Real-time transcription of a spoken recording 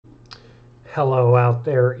Hello out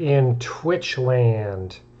there in Twitch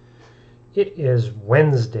land. It is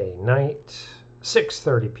Wednesday night,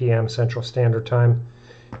 6:30 p.m. Central Standard Time,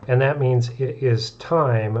 and that means it is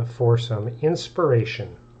time for some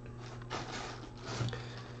inspiration.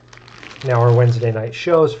 Now our Wednesday night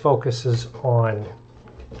shows focuses on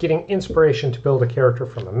getting inspiration to build a character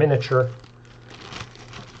from a miniature.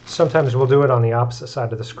 Sometimes we'll do it on the opposite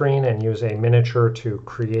side of the screen and use a miniature to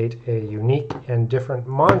create a unique and different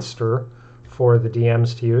monster for the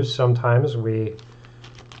DMs to use. Sometimes we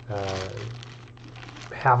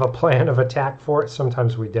have a plan of attack for it,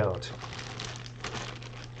 sometimes we don't.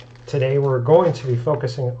 Today we're going to be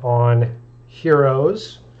focusing on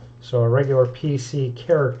heroes, so a regular PC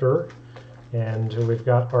character, and we've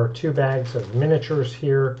got our 2 bags of miniatures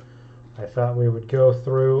here. I thought we would go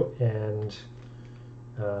through and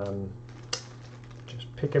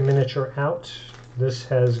just pick a miniature out. This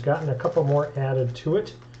has gotten a couple more added to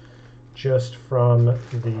it just from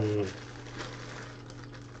the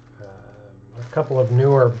a couple of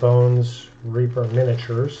newer Bones Reaper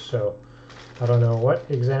miniatures, so I don't know what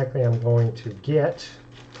exactly I'm going to get,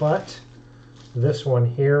 but this one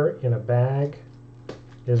here in a bag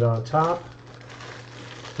is on top.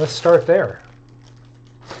 Let's start there.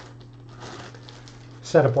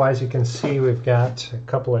 Setup wise, you can see we've got a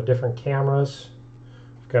couple of different cameras.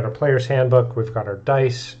 We've got our player's handbook, we've got our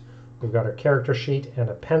dice, we've got our character sheet and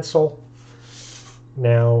a pencil.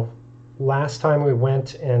 Now, last time we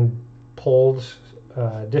went and pulled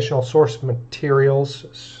additional source materials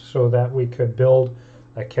so that we could build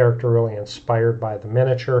a character really inspired by the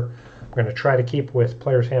miniature. I'm going to try to keep with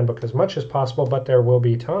player's handbook as much as possible, but there will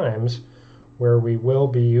be times where we will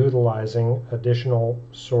be utilizing additional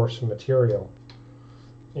source material.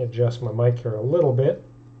 Adjust my mic here a little bit.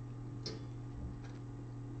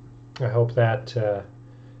 I hope that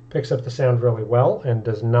picks up the sound really well and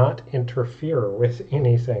does not interfere with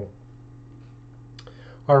anything.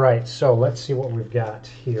 Alright, so let's see what we've got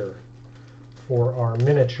here for our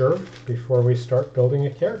miniature before we start building a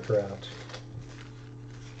character out.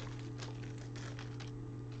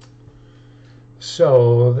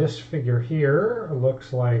 So this figure here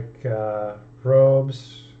looks like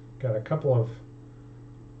robes, got a couple of,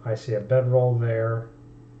 I see a bedroll there,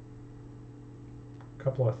 a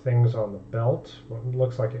couple of things on the belt, what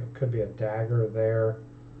looks like it could be a dagger there,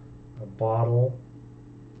 a bottle,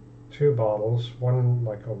 2 bottles, one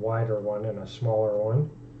like a wider one and a smaller one,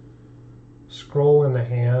 scroll in the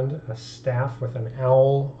hand, a staff with an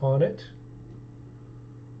owl on it,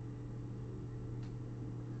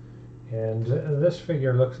 and this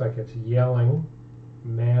figure looks like it's yelling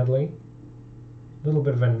madly. A little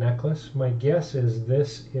bit of a necklace. My guess is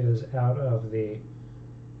this is out of the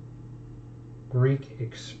Greek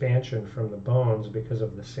expansion from the Bones because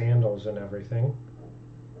of the sandals and everything,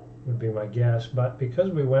 would be my guess. But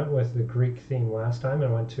because we went with the Greek theme last time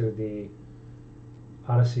and went to the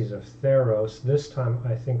Odysseys of Theros, this time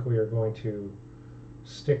I think we are going to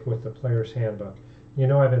stick with the player's handbook. You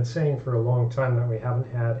know, I've been saying for a long time that we haven't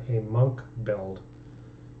had a monk build,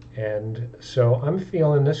 and so I'm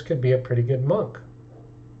feeling this could be a pretty good monk.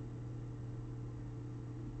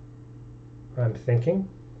 I'm thinking.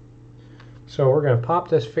 So we're going to pop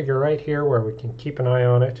this figure right here where we can keep an eye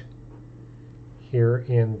on it here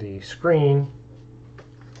in the screen.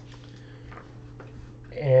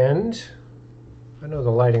 And I know the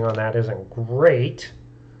lighting on that isn't great.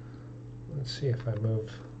 Let's see if I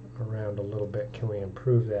move around a little bit. Can we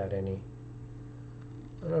improve that any?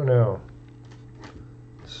 I don't know.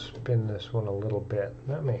 Spin this one a little bit.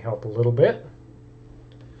 That may help a little bit.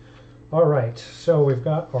 Alright, so we've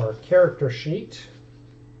got our character sheet,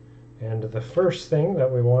 and the first thing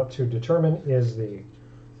that we want to determine is the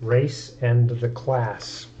race and the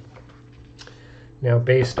class. Now,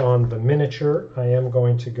 based on the miniature, I am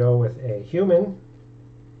going to go with a human.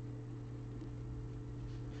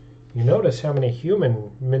 You notice how many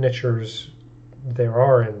human miniatures there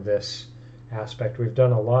are in this aspect. We've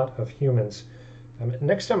done a lot of humans.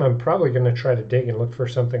 Next time I'm probably going to try to dig and look for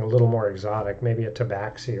something a little more exotic, maybe a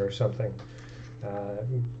tabaxi or something,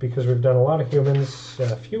 because we've done a lot of humans,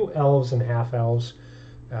 a few elves and half-elves,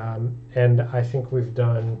 and I think we've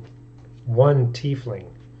done 1 tiefling,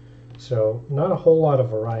 so not a whole lot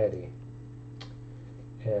of variety.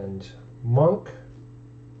 And monk,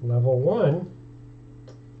 level 1,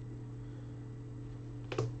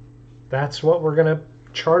 that's what we're going to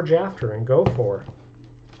charge after and go for.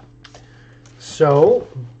 So,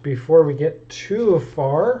 before we get too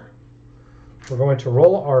far, we're going to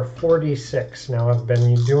roll our 4d6. Now, I've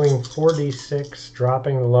been doing 4d6,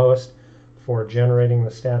 dropping the lowest for generating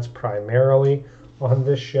the stats primarily on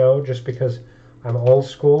this show, just because I'm old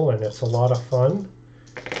school and it's a lot of fun.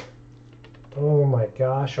 Oh my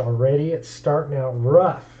gosh, already it's starting out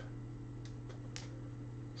rough.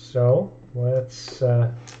 So let's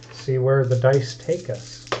see where the dice take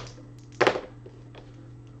us.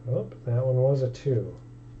 Oh, that one was a 2.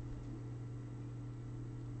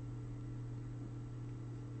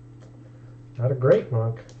 Not a great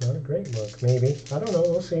monk. Not a great monk, maybe. I don't know.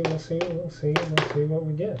 We'll see. We'll see. We'll see. We'll see what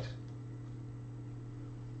we get.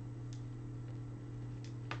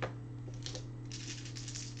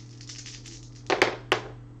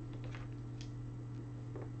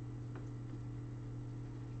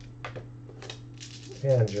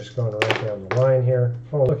 And just going right down the line here.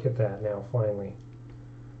 Oh, look at that now, finally.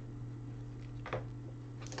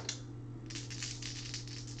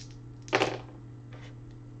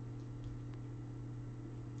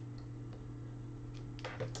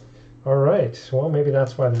 All right, well, maybe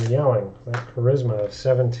that's why they're yelling. That charisma of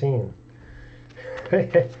 17.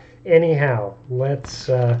 Anyhow, let's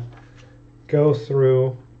go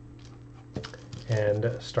through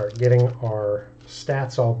and start getting our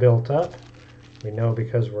stats all built up. We know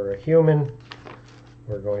because we're a human,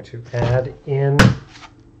 we're going to add in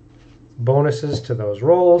bonuses to those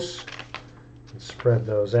rolls and spread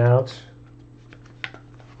those out.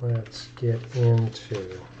 Let's get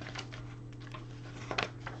into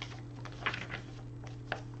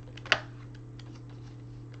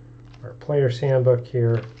our player's handbook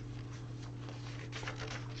here.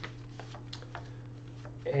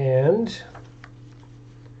 And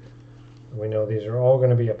we know these are all going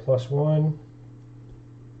to be a +1.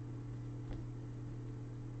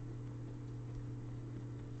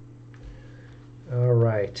 All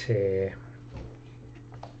right.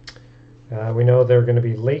 We know they're going to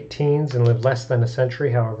be late teens and live less than a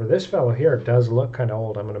century. However, this fellow here does look kind of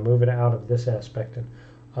old. I'm going to move it out of this aspect and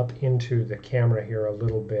up into the camera here a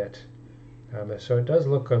little bit. So it does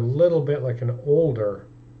look a little bit like an older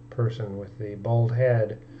person with the bald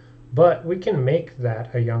head, but we can make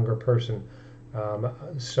that a younger person.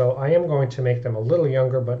 So I am going to make them a little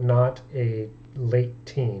younger, but not a late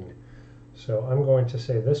teen. So I'm going to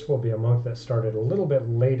say this will be a monk that started a little bit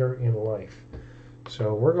later in life.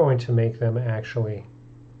 So we're going to make them actually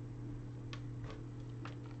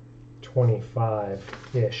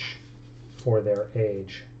 25-ish for their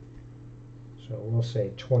age. So we'll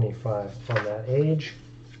say 25 on that age.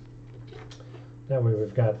 That way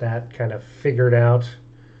we've got that kind of figured out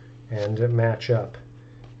and match up.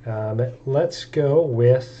 Let's go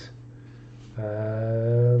with,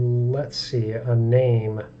 let's see, a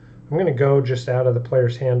name. I'm going to go just out of the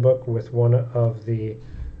player's handbook with one of the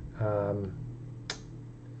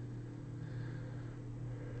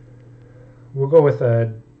we'll go with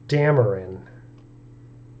a Dameron.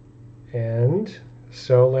 And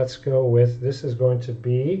so let's go with, this is going to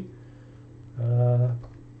be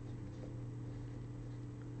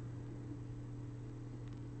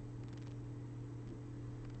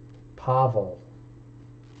Pavel.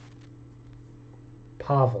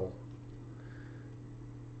 Pavel.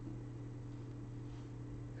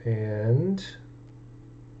 And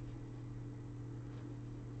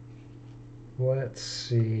let's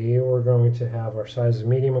see, we're going to have our size is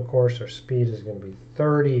medium, of course. Our speed is going to be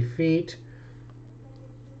 30 feet.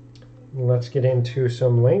 Let's get into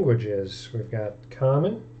some languages. We've got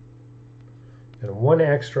common and one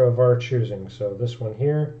extra of our choosing. So this one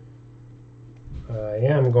here, I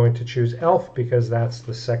am going to choose elf because that's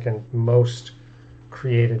the second most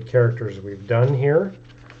created characters we've done here.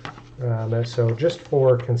 So just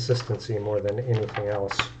for consistency more than anything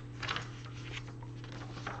else.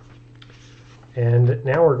 And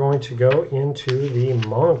now we're going to go into the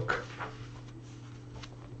monk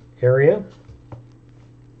area.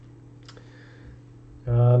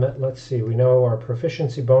 Let's see, we know our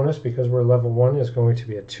proficiency bonus because we're level 1 is going to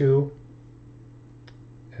be a 2.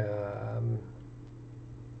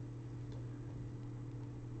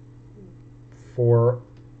 For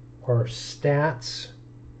our stats,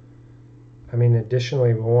 I mean,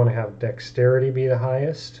 additionally, we want to have dexterity be the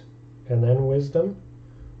highest and then wisdom.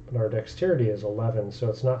 But our dexterity is 11, so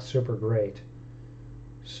it's not super great.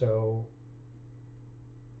 So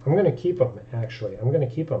I'm going to keep them, actually. I'm going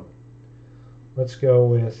to keep them. Let's go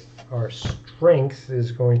with our strength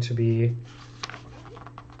is going to be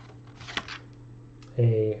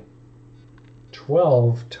a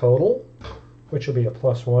 12 total, which will be a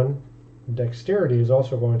 +1. Dexterity is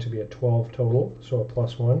also going to be a 12 total, so a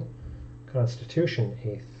 +1. Constitution,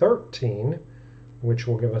 a 13, which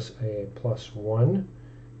will give us a +1.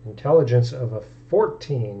 Intelligence of a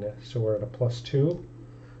 14, so we're at a +2.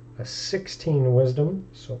 A 16 wisdom,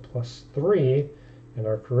 so +3. And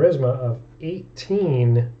our charisma of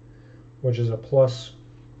 18, which is a +4.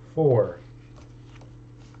 +4.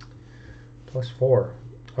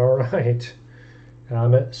 All right.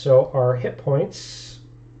 So our hit points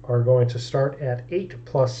are going to start at 8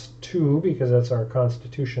 + 2 because that's our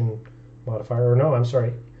Constitution modifier. Or no, I'm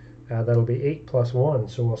sorry. That'll be 8 + 1.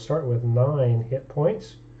 So we'll start with 9 hit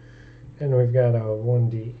points. And we've got a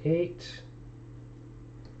 1d8.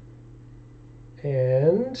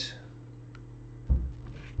 And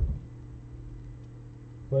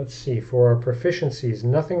let's see, for our proficiencies,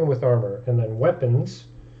 nothing with armor. And then weapons,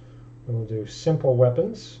 we'll do simple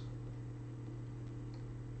weapons.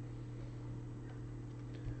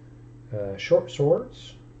 Short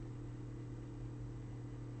swords.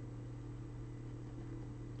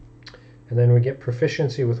 And then we get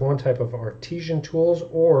proficiency with one type of artisan tools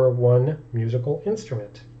or one musical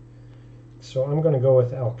instrument. So I'm going to go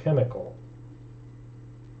with alchemical.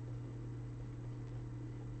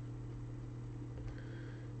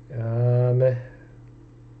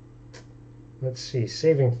 Let's see,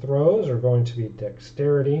 saving throws are going to be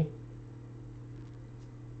dexterity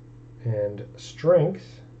and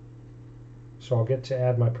strength. So I'll get to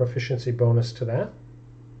add my proficiency bonus to that.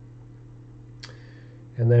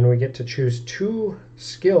 And then we get to choose 2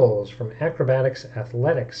 skills from acrobatics,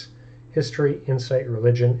 athletics, history, insight,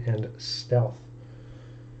 religion, and stealth.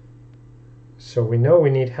 So we know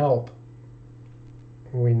we need help.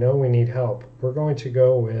 We know we need help. We're going to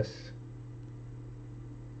go with,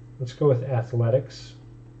 let's go with athletics.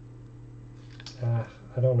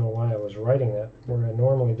 I don't know why I was writing that where I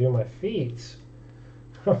normally do my feats.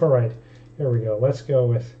 All right, here we go. Let's go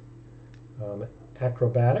with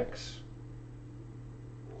acrobatics.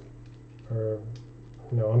 Or,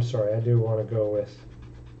 no, I'm sorry, I do want to go with,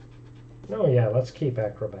 no, yeah, let's keep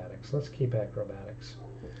acrobatics. Let's keep acrobatics.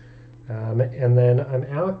 And then I'm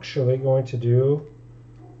actually going to do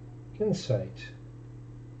insight.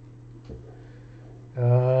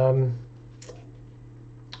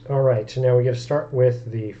 All right, so now we get to start with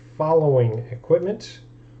the following equipment.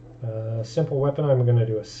 Simple weapon, I'm going to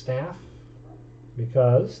do a staff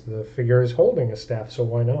because the figure is holding a staff, so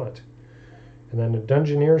why not? And then a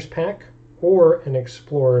Dungeoneer's pack or an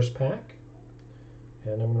Explorer's pack.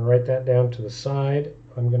 And I'm going to write that down to the side.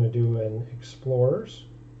 I'm going to do an Explorer's.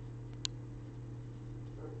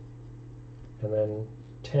 And then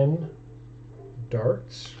 10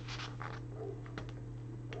 darts.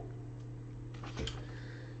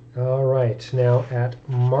 All right, now at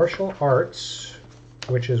martial arts,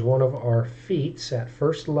 which is one of our feats at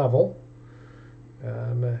first level,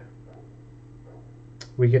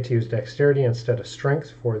 we get to use dexterity instead of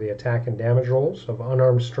strength for the attack and damage rolls of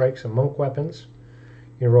unarmed strikes and monk weapons.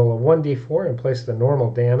 You roll a 1d4 and place the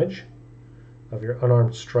normal damage of your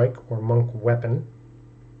unarmed strike or monk weapon.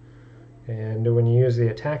 And when you use the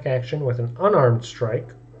attack action with an unarmed strike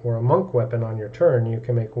or a monk weapon on your turn, you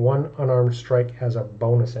can make one unarmed strike as a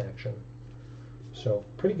bonus action. So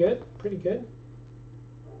pretty good, pretty good.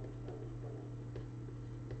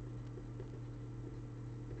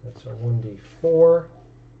 That's a 1d4.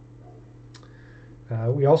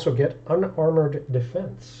 We also get unarmored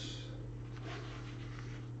defense.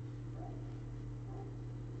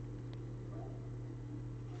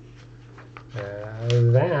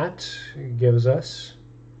 That gives us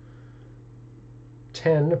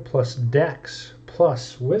 10 plus dex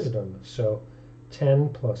plus wisdom. So 10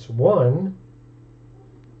 plus 1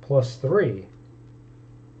 plus 3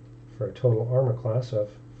 for a total armor class of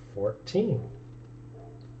 14.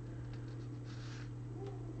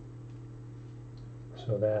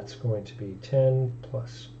 So that's going to be 10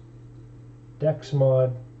 plus dex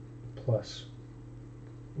mod plus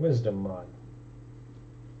wisdom mod.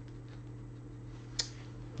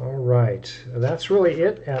 All right, that's really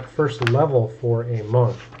it at first level for a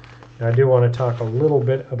monk. Now, I do want to talk a little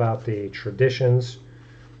bit about the traditions,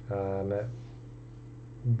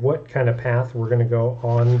 what kind of path we're going to go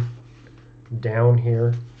on down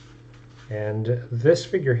here. And this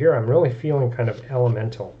figure here, I'm really feeling kind of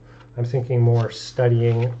elemental. I'm thinking more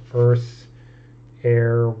studying earth,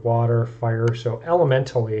 air, water, fire. So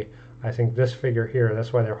elementally, I think this figure here,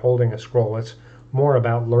 that's why they're holding a scroll. It's more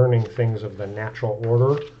about learning things of the natural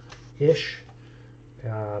order-ish.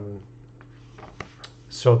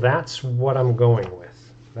 So that's what I'm going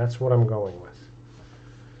with. That's what I'm going with.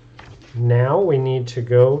 Now we need to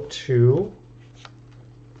go to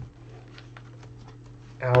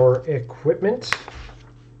our equipment.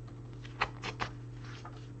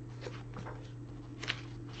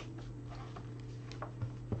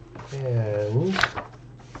 And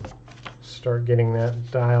start getting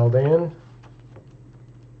that dialed in.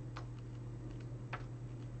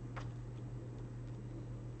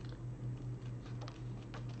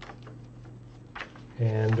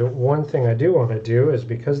 one thing I do want to do is,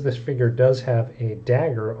 because this figure does have a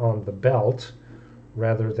dagger on the belt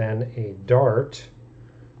rather than a dart,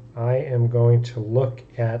 I am going to look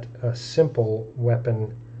at a simple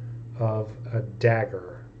weapon of a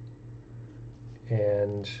dagger.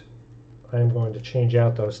 And I'm going to change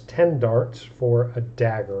out those 10 darts for a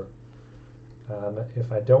dagger.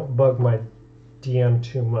 If I don't bug my DM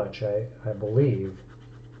too much, I believe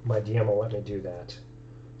my DM will let me do that.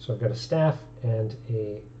 So I've got a staff and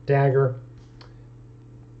a dagger,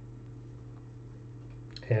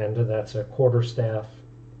 and that's a quarterstaff.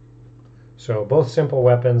 So both simple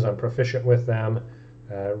weapons, I'm proficient with them,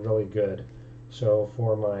 really good. So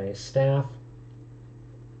for my staff,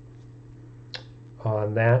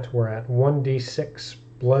 on that we're at 1d6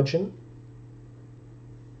 bludgeon.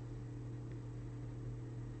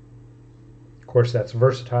 Of course, that's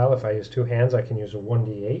versatile. If I use two hands, I can use a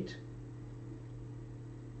 1d8.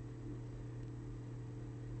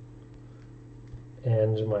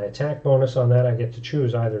 And my attack bonus on that, I get to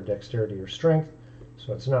choose either dexterity or strength,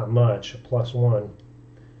 so it's not much, a +1.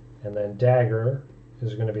 And then dagger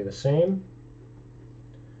is going to be the same,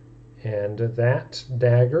 and that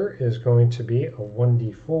dagger is going to be a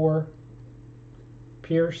 1d4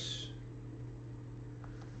 pierce.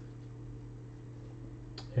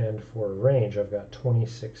 And for range, I've got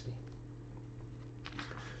 20/60.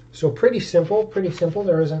 So pretty simple, pretty simple.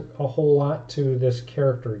 There isn't a whole lot to this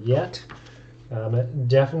character yet. It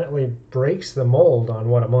definitely breaks the mold on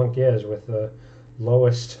what a monk is, with the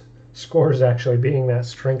lowest scores actually being that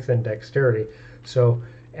strength and dexterity. So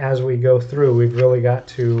as we go through, we've really got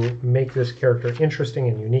to make this character interesting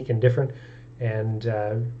and unique and different, and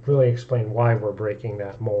really explain why we're breaking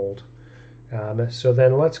that mold. So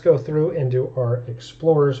then let's go through and do our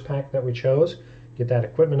Explorer's pack that we chose. Get that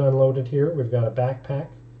equipment unloaded here. We've got a backpack,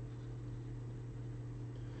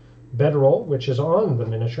 bedroll, which is on the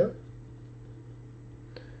miniature,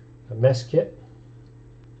 a mess kit,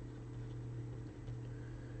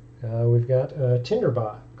 we've got a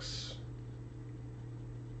tinderbox,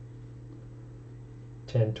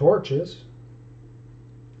 10 torches,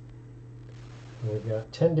 we've got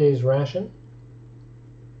 10 days ration,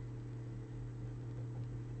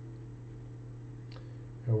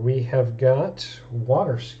 we have got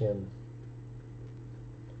water skin,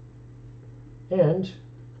 and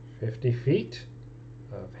 50 feet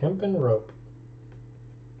of hempen rope.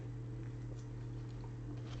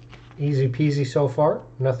 Easy peasy so far,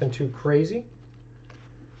 nothing too crazy.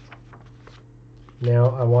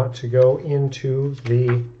 Now I want to go into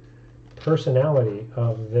the personality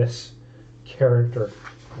of this character,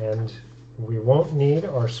 and we won't need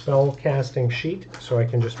our spell casting sheet, so I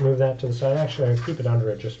can just move that to the side. Actually, I'll keep it under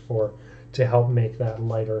it just to help make that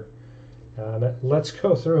lighter. Let's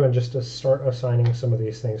go through and just to start assigning some of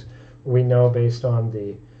these things. We know based on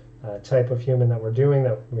the type of human that we're doing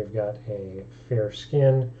that we've got a fair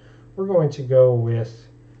skin. We're going to go with,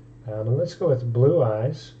 let's go with blue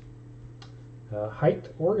eyes. Height,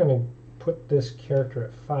 we're going to put this character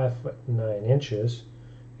at 5'9",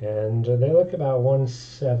 and they look about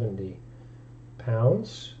 170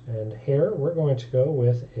 pounds. And hair, we're going to go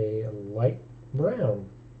with a light brown.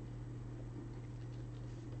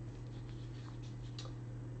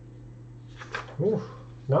 Ooh,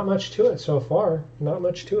 not much to it so far. Not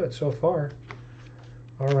much to it so far.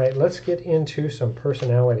 All right, let's get into some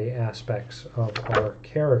personality aspects of our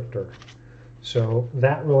character. So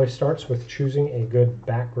that really starts with choosing a good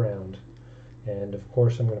background. And of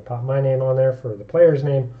course, I'm going to pop my name on there for the player's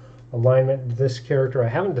name. Alignment, this character, I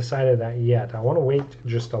haven't decided that yet. I want to wait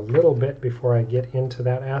just a little bit before I get into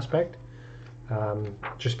that aspect,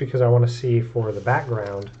 just because I want to see for the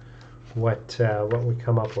background what we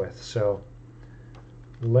come up with. So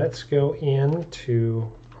let's go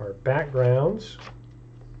into our backgrounds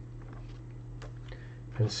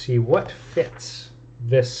and see what fits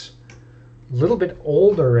this little bit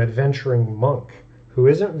older adventuring monk who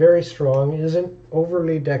isn't very strong, isn't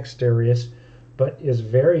overly dexterous, but is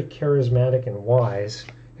very charismatic and wise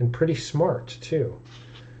and pretty smart too.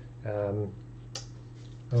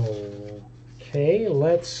 Okay,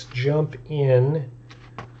 let's jump in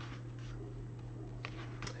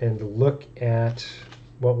and look at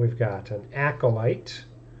what we've got. An acolyte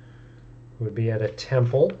would be at a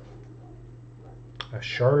temple. A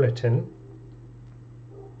charlatan.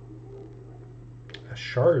 A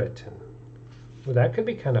charlatan. Well, that could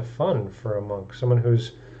be kind of fun for a monk. Someone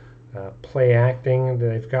who's play acting.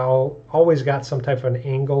 They've always got some type of an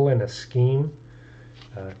angle and a scheme.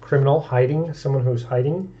 Criminal, hiding. Someone who's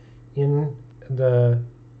hiding in the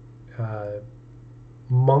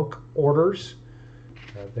monk orders.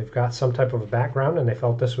 They've got some type of a background and they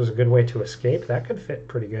felt this was a good way to escape. That could fit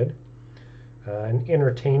pretty good. An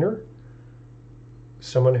entertainer,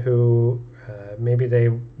 someone who maybe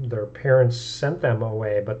their parents sent them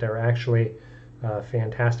away, but they're actually a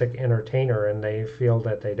fantastic entertainer and they feel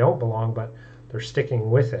that they don't belong, but they're sticking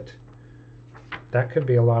with it. That could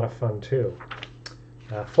be a lot of fun too.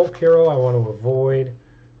 Folk hero, I want to avoid.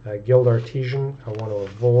 Guild artisan, I want to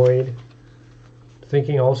avoid.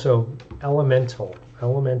 Thinking also elemental.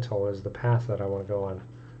 Elemental is the path that I want to go on.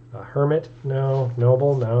 Hermit, no.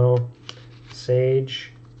 Noble, no.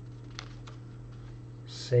 Sage.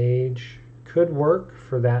 Sage could work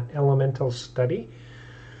for that elemental study.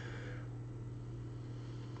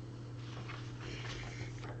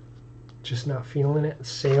 Just not feeling it.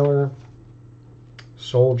 Sailor.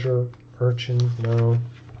 Soldier. Urchin, no.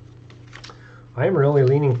 I am really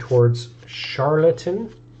leaning towards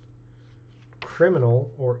charlatan,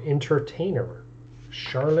 criminal, or entertainer.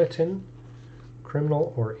 Charlatan,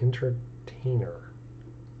 criminal, or entertainer.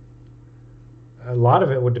 A lot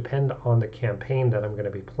of it would depend on the campaign that I'm going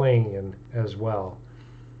to be playing in as well.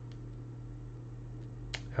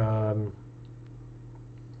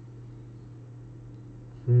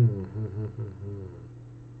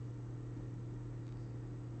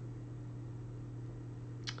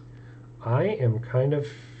 I am kind of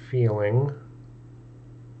feeling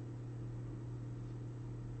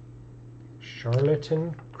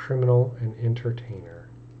charlatan, criminal, and entertainer.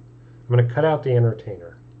 I'm going to cut out the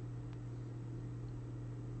entertainer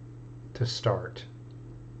to start.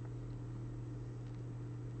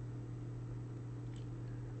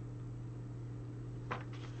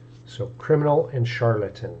 So criminal and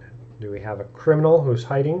charlatan. Do we have a criminal who's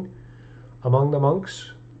hiding among the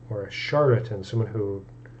monks, or a charlatan, someone who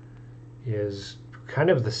is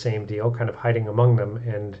kind of the same deal, kind of hiding among them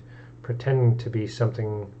and pretending to be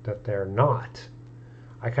something that they're not?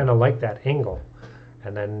 I kind of like that angle.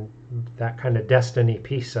 And then that kind of destiny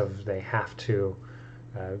piece of they have to,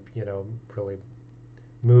 really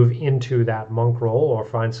move into that monk role or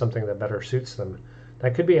find something that better suits them.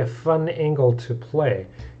 That could be a fun angle to play.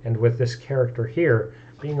 And with this character here,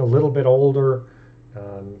 being a little bit older,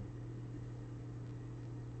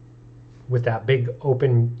 with that big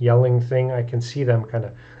open yelling thing, I can see them kind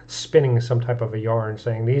of spinning some type of a yarn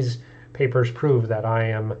saying, these papers prove that I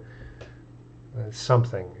am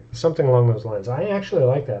something along those lines. I actually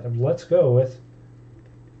like that. Let's go with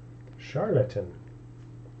charlatan.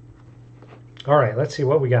 All right, let's see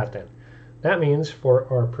what we got then. That means for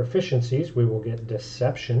our proficiencies, we will get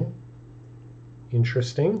deception,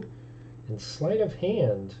 interesting, and sleight of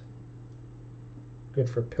hand, good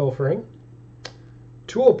for pilfering.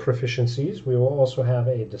 Tool proficiencies, we will also have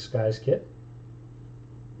a disguise kit.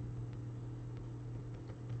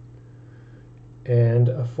 And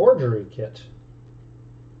a forgery kit.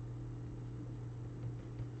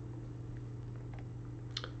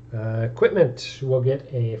 Equipment, we'll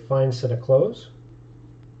get a fine set of clothes.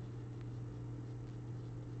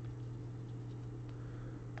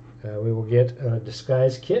 We will get a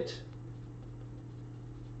disguise kit.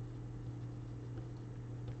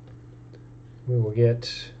 We will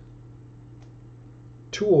get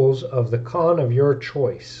tools of the con of your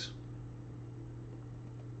choice.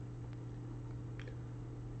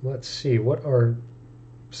 Let's see what our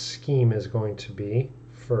scheme is going to be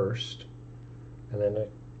first. And then a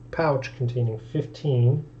pouch containing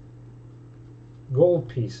 15 gold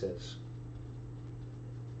pieces.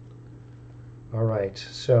 All right,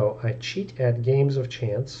 so I cheat at games of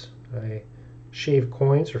chance. I shave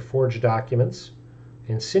coins or forge documents.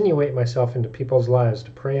 Insinuate myself into people's lives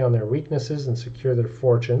to prey on their weaknesses and secure their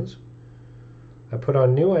fortunes. I put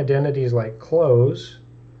on new identities like clothes,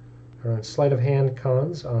 or on sleight of hand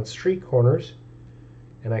cons on street corners,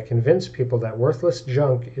 and I convince people that worthless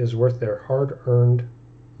junk is worth their hard-earned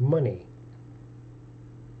money.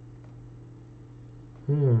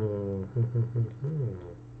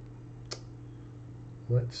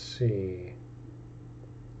 Let's see.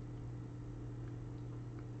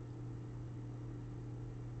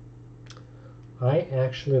 I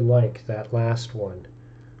actually like that last one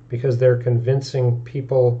because they're convincing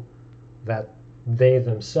people that they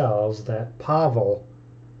themselves, that Pavel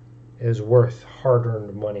is worth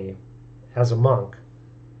hard-earned money as a monk,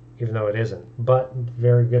 even though it isn't, but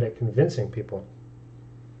very good at convincing people.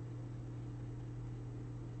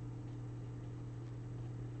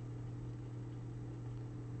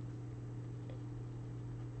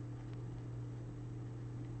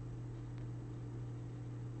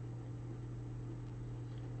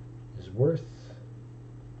 Is worth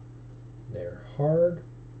their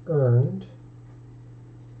hard-earned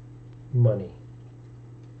money.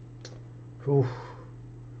 Oof.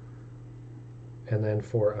 And then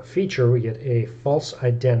for a feature, we get a false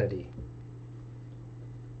identity.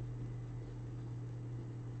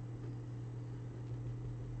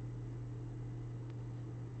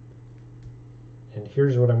 And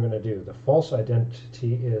here's what I'm going to do. The false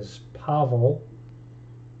identity is Pavel.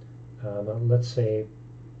 Let's say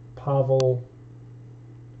Pavel.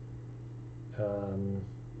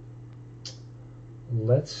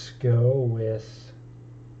 Let's go with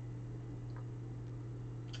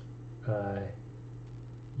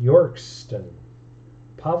Yorkston.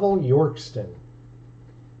 Pavel Yorkston.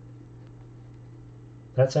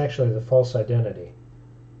 That's actually the false identity.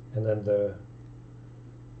 And then the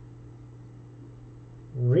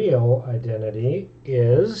real identity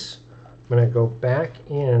is, I'm going to go back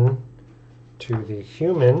in to the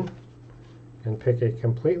human and pick a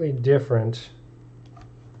completely different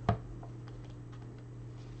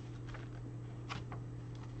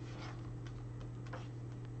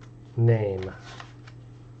name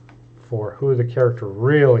for who the character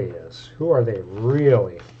really is. Who are they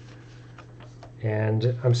really?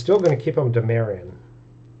 And I'm still going to keep them Demarian,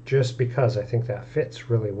 just because I think that fits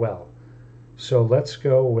really well. So let's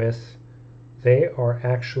go with, they are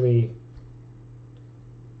actually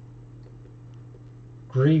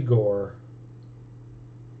Grigor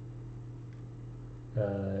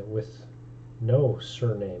with no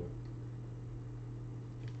surname.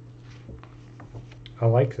 I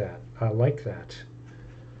like that. I like that.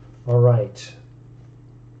 All right.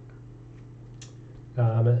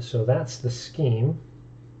 So that's the scheme.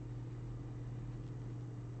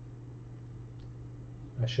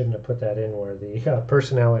 I shouldn't have put that in where the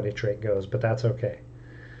personality trait goes, but that's okay.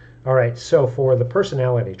 All right, so for the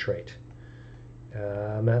personality trait,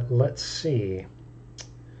 let's see.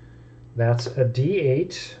 That's a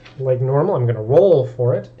D8. Like normal, I'm going to roll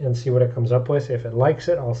for it and see what it comes up with. If it likes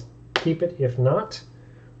it, I'll keep it. If not,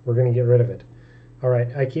 we're going to get rid of it. All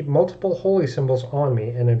right, I keep multiple holy symbols on me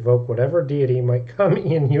and invoke whatever deity might come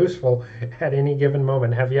in useful at any given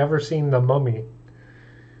moment. Have you ever seen The Mummy?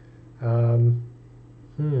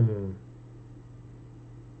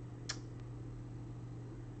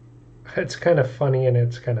 It's kind of funny and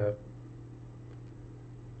it's kind of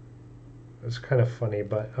funny,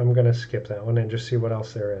 but I'm going to skip that one and just see what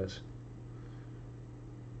else there is.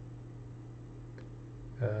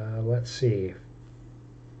 Let's see.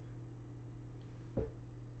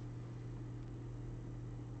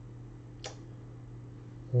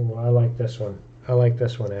 Oh, I like this one. I like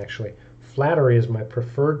this one, actually. Flattery is my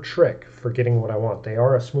preferred trick for getting what I want. They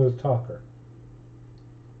are a smooth talker.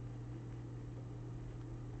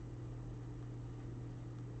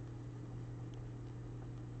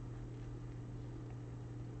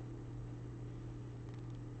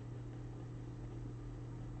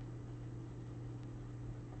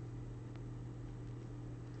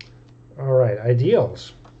 All right,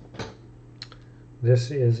 ideals.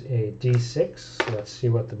 This is a D6. Let's see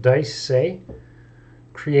what the dice say.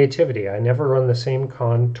 Creativity. I never run the same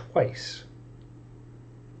con twice.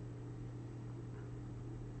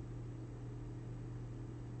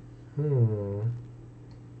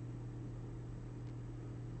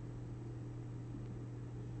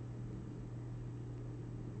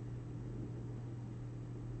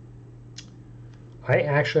 I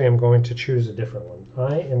actually am going to choose a different one.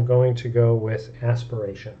 I am going to go with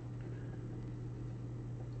aspiration.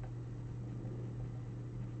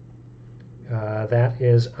 That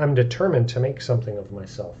is, I'm determined to make something of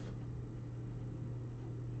myself.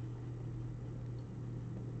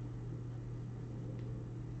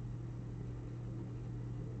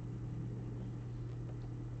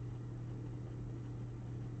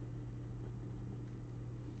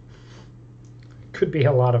 Could be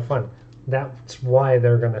a lot of fun. That's why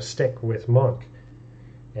they're going to stick with monk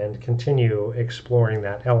and continue exploring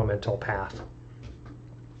that elemental path.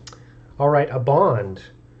 All right, a bond.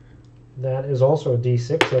 That is also a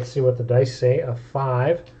D6. Let's see what the dice say. A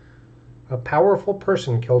 5. A powerful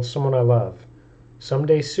person killed someone I love.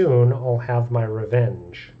 Someday soon I'll have my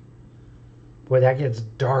revenge. Boy, that gets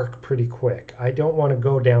dark pretty quick. I don't want to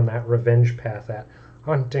go down that revenge path, that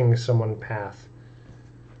hunting someone path.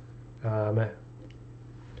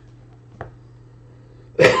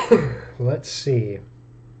 Let's see.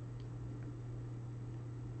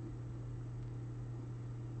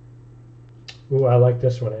 Ooh, I like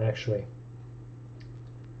this one actually.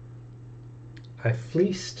 I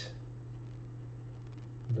fleeced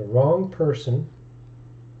the wrong person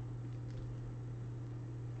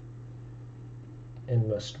and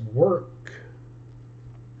must work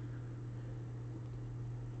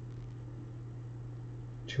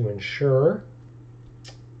to ensure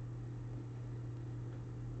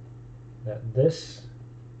that this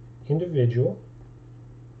individual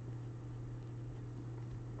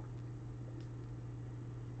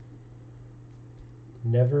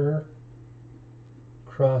never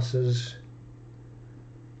crosses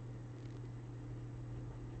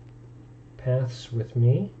paths with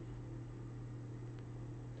me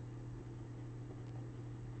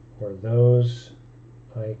or those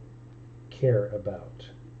I care about.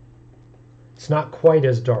 It's not quite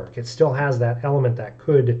as dark. It still has that element that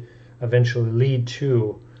could eventually lead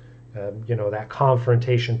to, that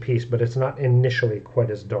confrontation piece, but it's not initially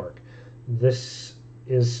quite as dark. This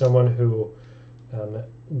is someone who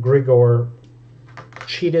Grigor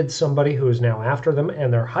cheated somebody who is now after them,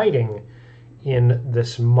 and they're hiding in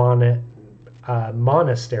this monastery,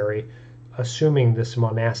 assuming this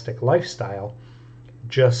monastic lifestyle,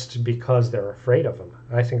 just because they're afraid of them.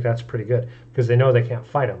 I think that's pretty good, because they know they can't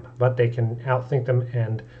fight them, but they can outthink them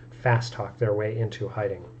and fast talk their way into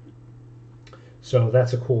hiding. So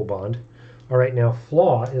that's a cool bond. All right, now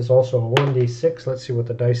Flaw is also a 1d6. Let's see what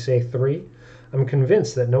the dice say. 3. I'm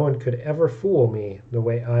convinced that no one could ever fool me the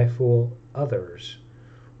way I fool others.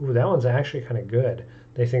 Ooh, that one's actually kind of good.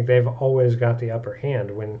 They think they've always got the upper hand,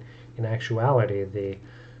 when in actuality the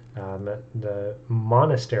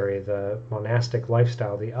monastery, the monastic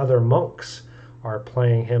lifestyle, the other monks are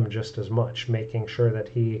playing him just as much, making sure that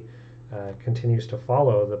he continues to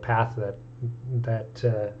follow the path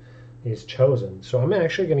that he's chosen. So I'm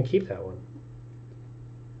actually going to keep that one.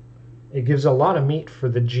 It gives a lot of meat for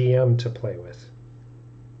the GM to play with.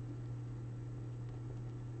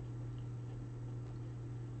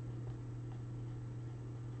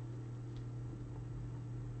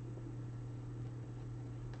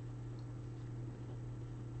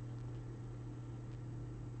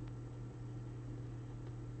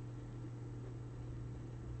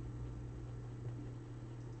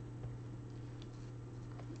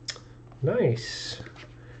 Nice.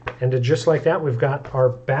 And just like that, we've got our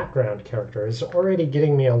background character. It's already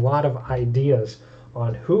getting me a lot of ideas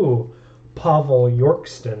on who Pavel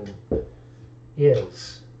Yorkston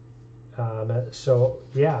is. So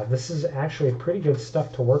yeah, this is actually pretty good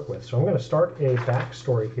stuff to work with. So I'm going to start a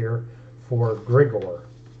backstory here for Grigor.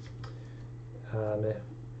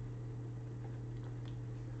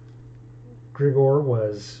 Grigor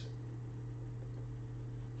was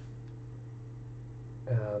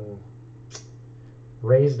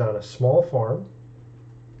raised on a small farm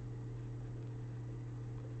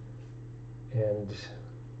and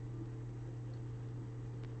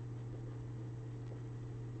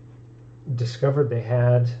discovered they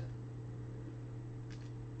had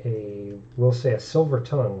we'll say a silver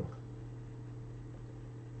tongue.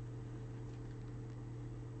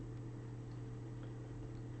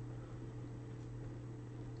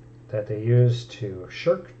 That they used to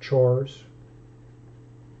shirk chores,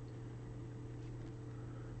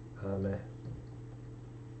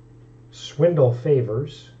 swindle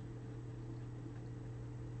favors,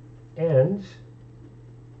 and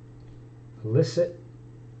elicit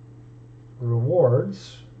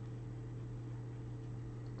rewards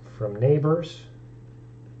from neighbors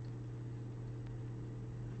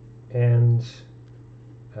and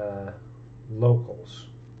locals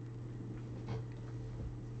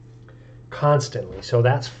constantly. So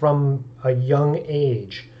that's from a young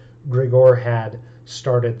age. Grigor had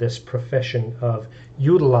started this profession of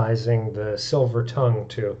utilizing the silver tongue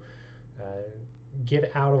to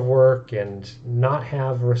get out of work and not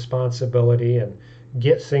have responsibility and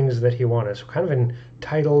get things that he wanted. So kind of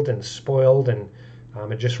entitled and spoiled and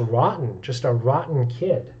just rotten, just a rotten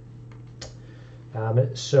kid.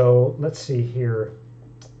 So let's see here.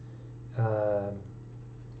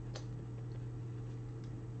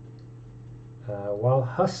 While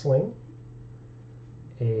hustling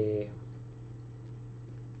a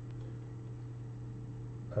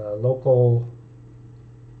local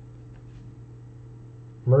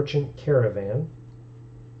merchant caravan,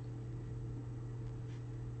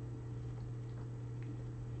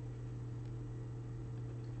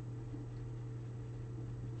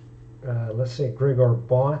 let's say Grigor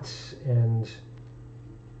bought and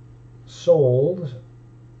sold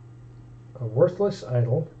a worthless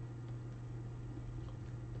idol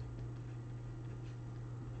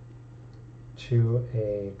to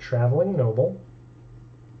a traveling noble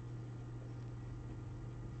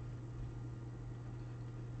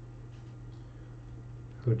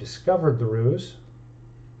who discovered the ruse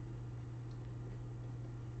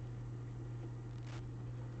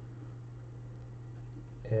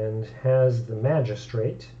and has the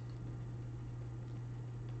magistrate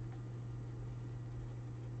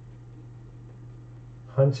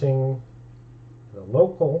hunting the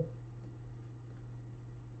local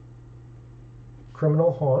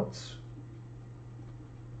criminal haunts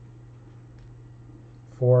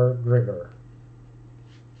for Grigor.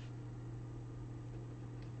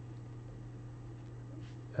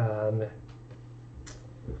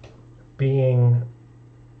 being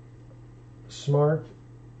smart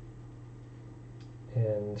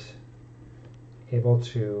and able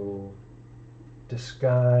to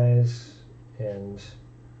disguise and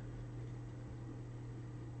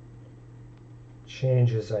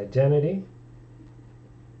change his identity.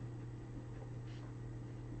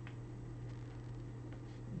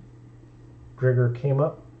 Grigor came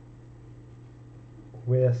up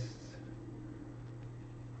with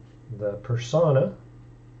the persona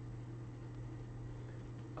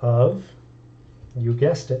of, you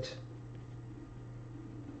guessed it,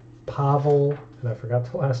 Pavel, and I forgot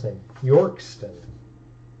the last name, Yorkston.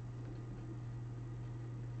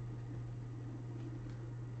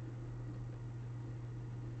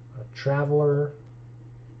 A traveler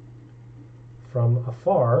from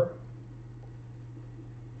afar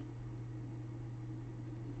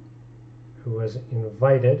who was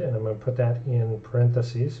invited, and I'm going to put that in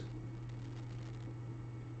parentheses,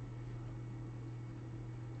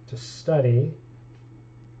 to study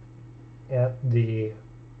at the,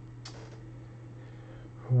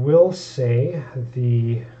 we'll say,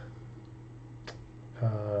 the,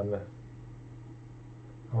 I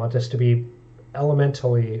want this to be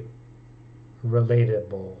elementally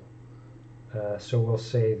relatable. So we'll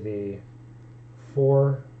say the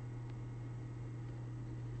Four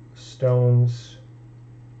Stones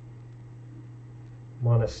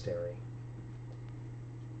Monastery.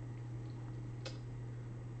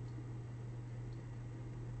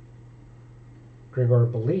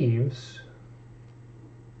 Grigor believes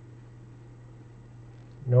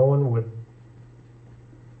no one would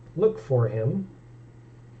look for him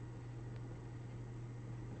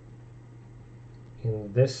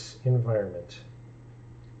in this environment.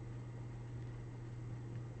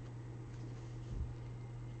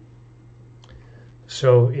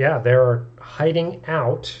 So yeah, they're hiding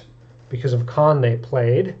out because of con they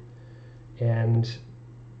played, and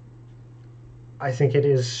I think it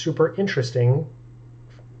is super interesting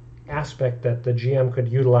aspect that the GM could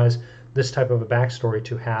utilize this type of a backstory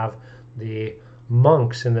to have the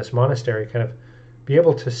monks in this monastery kind of be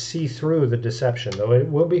able to see through the deception, though it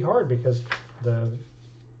will be hard because the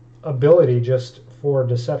ability just for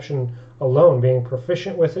deception alone, being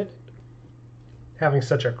proficient with it, having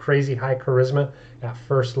such a crazy high charisma at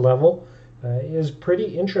first level, is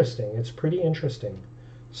pretty interesting. It's pretty interesting.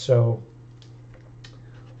 So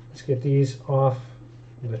let's get these off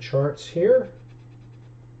the charts here.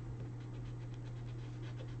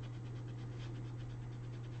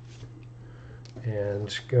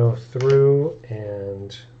 And go through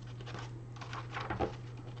and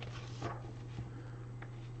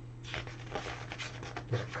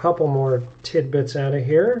get a couple more tidbits out of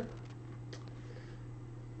here.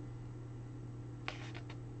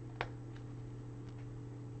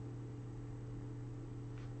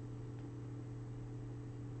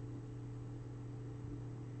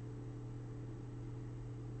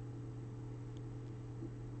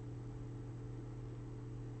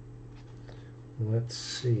 Let's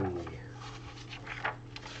see.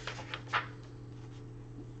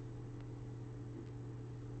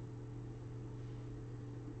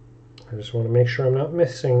 I just want to make sure I'm not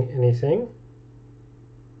missing anything.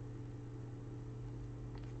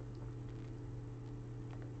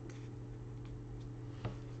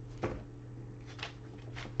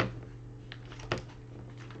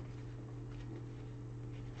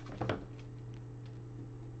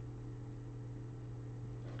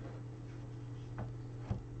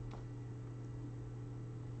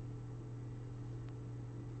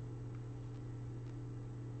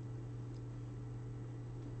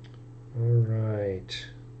 All right.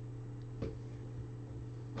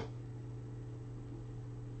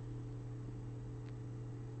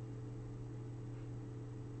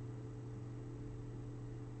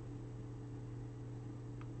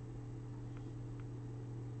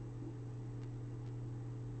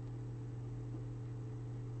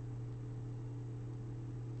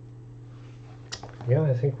 Yeah,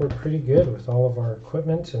 I think we're pretty good with all of our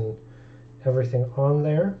equipment and everything on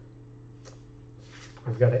there.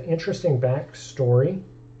 We've got an interesting backstory.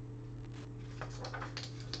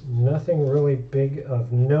 Nothing really big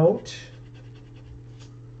of note.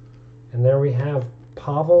 And there we have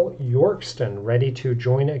Pavel Yorkston ready to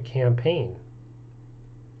join a campaign.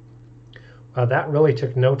 That really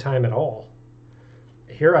took no time at all.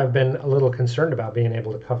 Here I've been a little concerned about being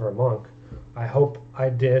able to cover a monk. I hope I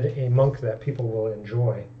did a monk that people will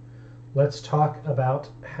enjoy. Let's talk about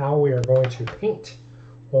how we are going to paint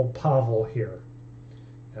old Pavel here.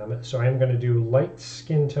 So I'm going to do light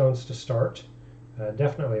skin tones to start.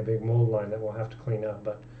 Definitely a big mold line that we'll have to clean up,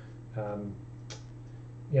 but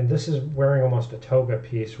And this is wearing almost a toga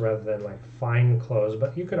piece rather than like fine clothes,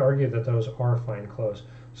 but you could argue that those are fine clothes.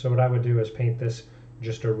 So what I would do is paint this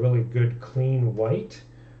just a really good clean white.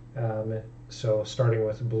 So starting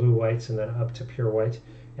with blue whites and then up to pure white,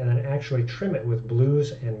 and then actually trim it with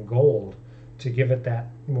blues and gold to give it that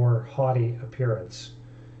more haughty appearance.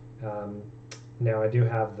 Now I do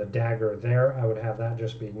have the dagger there. I would have that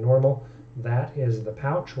just be normal. That is the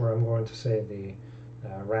pouch where I'm going to say the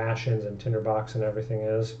rations and tinderbox and everything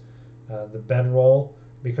is. The bedroll,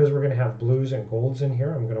 because we're going to have blues and golds in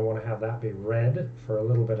here, I'm going to want to have that be red for a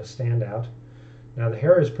little bit of standout. Now the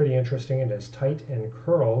hair is pretty interesting. It is tight and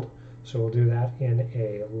curled, so we'll do that in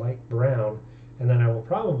a light brown. And then I will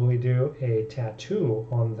probably do a tattoo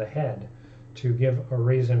on the head to give a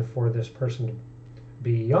reason for this person to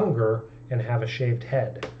be younger and have a shaved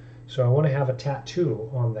head. So I want to have a tattoo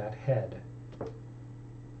on that head.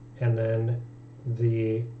 And then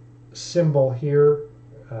the symbol here,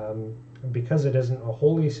 because it isn't a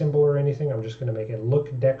holy symbol or anything, I'm just going to make it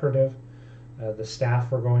look decorative. The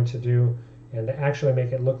staff we're going to do, and to actually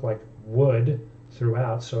make it look like wood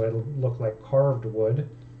throughout, so it'll look like carved wood.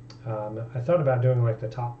 I thought about doing like the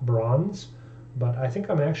top bronze, but I think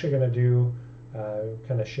I'm actually going to do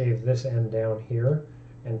kind of shave this end down here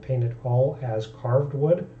and paint it all as carved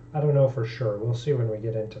wood. I don't know for sure. We'll see when we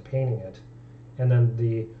get into painting it. And then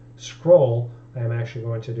the scroll I am actually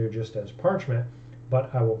going to do just as parchment,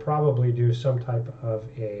 but I will probably do some type of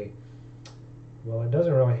a, well, it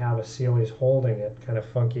doesn't really have a seal. He's holding it kind of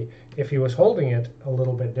funky. If he was holding it a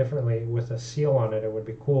little bit differently with a seal on it, it would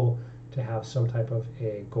be cool to have some type of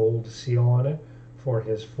a gold seal on it for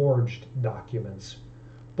his forged documents.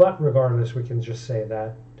 But regardless, we can just say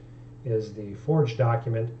that is the forged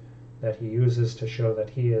document that he uses to show that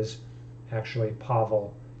he is actually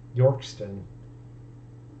Pavel Yorkston.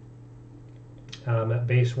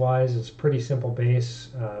 Base-wise, it's pretty simple base,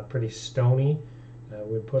 pretty stony.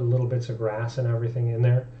 We put little bits of grass and everything in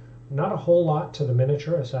there. Not a whole lot to the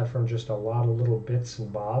miniature, aside from just a lot of little bits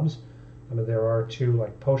and bobs. I mean, there are two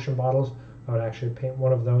like potion bottles. I would actually paint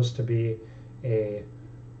one of those to be a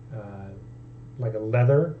like a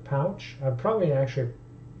leather pouch. I'd probably actually,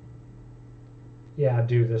 yeah,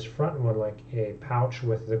 do this front one like a pouch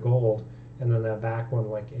with the gold, and then that back one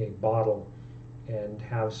like a bottle, and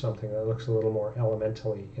have something that looks a little more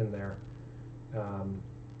elementally in there.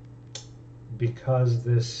 Because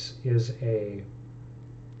this is a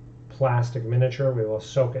plastic miniature, we will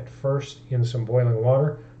soak it first in some boiling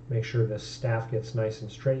water. Make sure this staff gets nice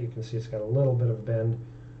and straight. You can see it's got a little bit of bend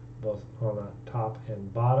both on the top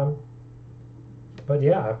and bottom. But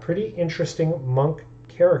yeah, a pretty interesting monk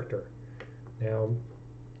character. Now,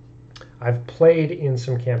 I've played in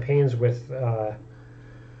some campaigns with, I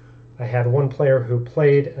had one player who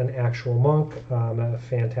played an actual monk, a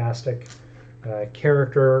fantastic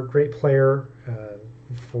character, great player.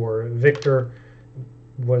 For Victor,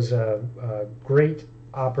 was a great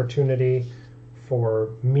opportunity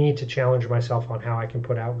for me to challenge myself on how I can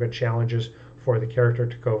put out good challenges for the character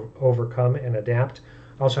to go overcome and adapt.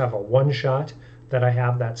 I also have a one-shot that I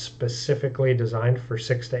have that's specifically designed for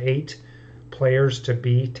 6 to 8 players to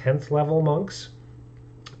be 10th level monks.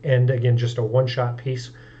 And again, just a one-shot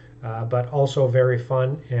piece, but also very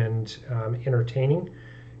fun and entertaining.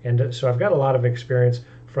 And so I've got a lot of experience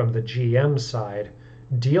from the GM side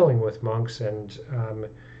dealing with monks and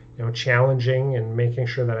you know, challenging and making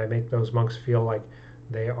sure that I make those monks feel like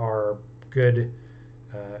they are good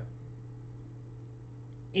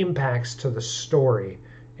impacts to the story,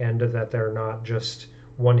 and that they're not just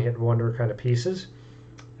one-hit wonder kind of pieces.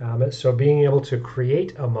 So being able to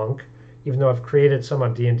create a monk, even though I've created some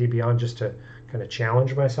on D&D Beyond just to kind of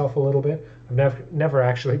challenge myself a little bit, I've never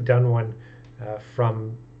actually done one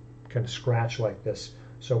from kind of scratch like this.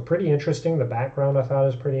 So pretty interesting. The background I thought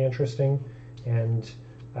is pretty interesting, and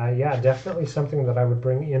yeah, definitely something that I would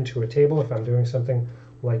bring into a table if I'm doing something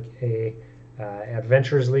like a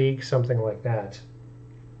Adventures League, something like that.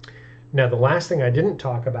 Now, the last thing I didn't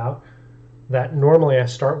talk about that normally I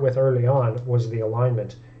start with early on was the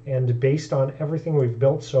alignment. And based on everything we've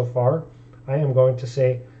built so far, I am going to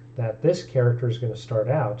say that this character is going to start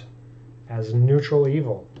out as neutral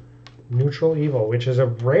evil. Neutral evil, which is a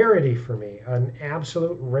rarity for me, an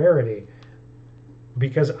absolute rarity,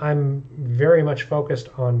 because I'm very much focused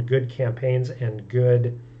on good campaigns and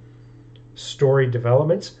good story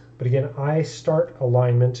developments. But again, I start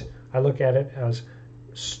alignment, I look at it as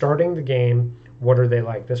starting the game. What are they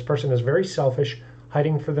like? This person is very selfish,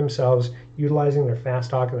 hiding for themselves, utilizing their fast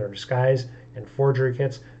talk and their disguise and forgery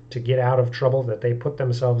kits to get out of trouble that they put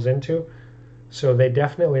themselves into. So they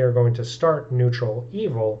definitely are going to start neutral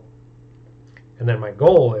evil. And then my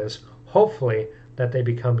goal is, hopefully, that they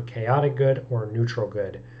become chaotic good or neutral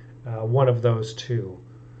good. One of those two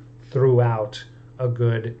throughout a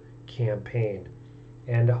good campaign.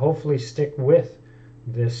 And hopefully stick with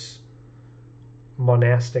this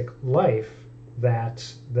monastic life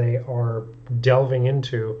that they are delving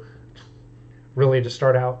into, really to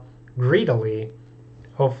start out greedily.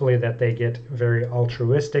 Hopefully that they get very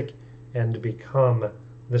altruistic and become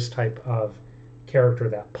this type of character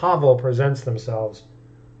that Pavel presents themselves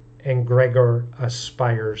and Gregor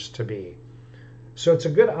aspires to be. So it's a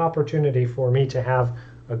good opportunity for me to have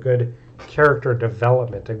a good character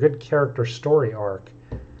development, a good character story arc.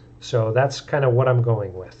 So that's kind of what I'm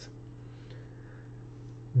going with.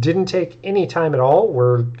 Didn't take any time at all.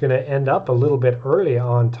 We're going to end up a little bit early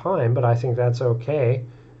on time, but I think that's okay.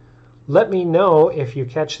 Let me know if you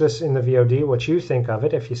catch this in the VOD, what you think of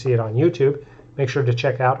it. If you see it on YouTube, make sure to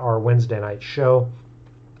check out our Wednesday night show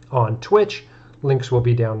on Twitch. Links will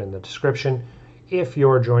be down in the description. If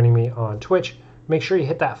you're joining me on Twitch, make sure you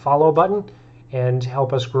hit that follow button and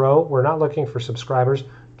help us grow. We're not looking for subscribers,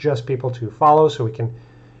 just people to follow so we can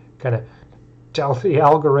kind of tell the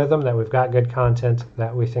algorithm that we've got good content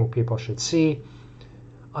that we think people should see.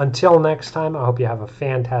 Until next time, I hope you have a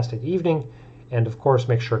fantastic evening. And of course,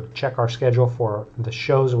 make sure to check our schedule for the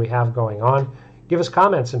shows we have going on. Give us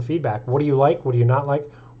comments and feedback. What do you like? What do you not like?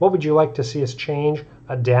 What would you like to see us change,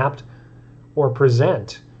 adapt, or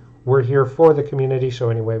present? We're here for the community, so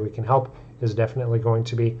any way we can help is definitely going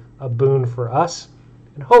to be a boon for us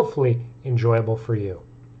and hopefully enjoyable for you.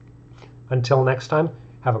 Until next time,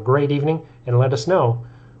 have a great evening and let us know,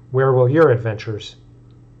 where will your adventures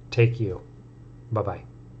take you? Bye-bye.